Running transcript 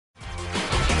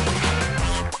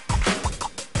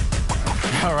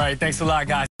All right, thanks a lot,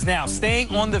 guys. Now,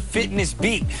 staying on the fitness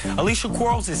beat, Alicia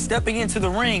Quarles is stepping into the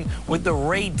ring with the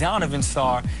Ray Donovan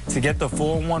star to get the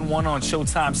 4-1-1 on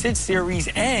Showtime's hit series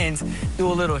and do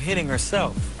a little hitting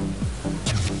herself.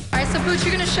 All right, so Pooch,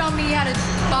 you're going to show me how to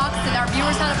box and our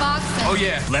viewers how to box. Oh,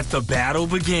 yeah. Let the battle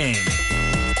begin.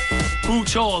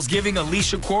 Pooch Hall's giving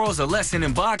Alicia Quarles a lesson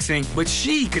in boxing, but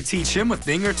she could teach him a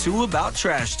thing or two about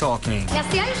trash talking. Yeah,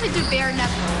 see, I usually do bare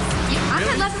knuckles. I've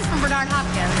had lessons from Bernard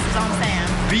Hopkins, is all I'm saying.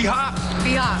 B-Hop?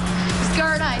 B-Hop.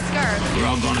 Skirt, ice, skirt. We're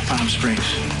all going to Palm Springs.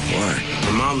 Why?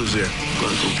 My mom lives there.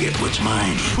 Gonna go get what's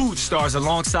mine. Pooch stars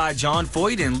alongside John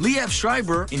Foyt and Liev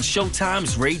Schreiber in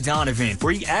Showtime's Ray Donovan,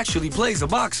 where he actually plays a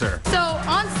boxer. So,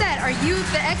 on set, are you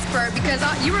the expert? Because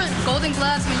you were Golden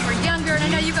Gloves when you were younger, and I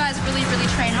know you guys really, really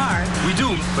train hard. We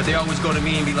do, but they always go to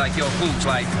me and be like, yo, Pooch,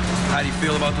 like, how do you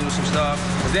feel about doing some stuff?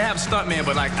 Because they have a stuntman,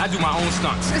 but, like, I do my own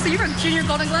stunts. So you're from Junior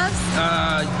Golden Gloves?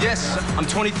 Yes. I'm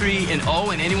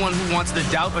 23-0, and anyone who wants to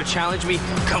doubt or challenge me,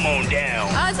 come on down.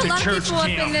 There's a lot of people up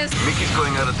in this. Mickey's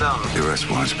going out of town. The rest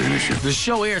wants to be an issue. The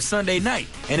show airs Sunday night,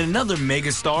 and another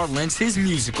megastar lends his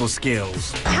musical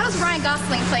skills. How does Ryan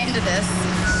Gosling play into this?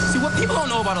 See, what people don't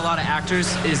know about a lot of actors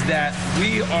is that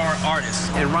we are artists,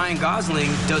 and Ryan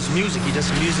Gosling does music. He does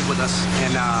some music with us,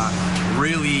 and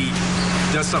really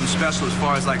does something special as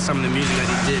far as like some of the music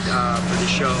that he did for the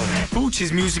show. Pooch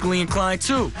is musically inclined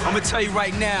too. I'm gonna tell you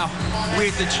right now, we're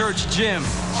at the church gym.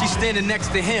 She's standing next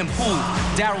to him. Who?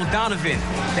 Daryl Donovan.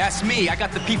 That's me. I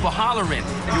got the people hollering.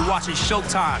 You're watching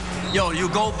Showtime. Yo, you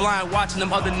go blind watching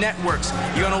them other networks.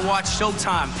 You're gonna watch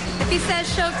Showtime. If he says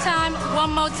Showtime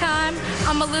one more time,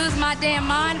 I'ma lose my damn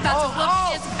mind about to whoop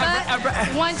his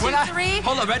butt. 1, 2, 3.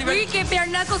 Hold on, ready? We get bare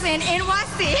knuckles in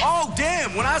NYC. Oh,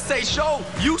 damn. When I say show,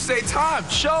 you say time.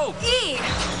 Show. E.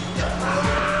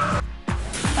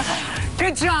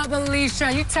 Good job,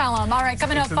 Alicia. You tell him. All right,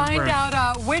 coming up, find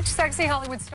out which sexy Hollywood star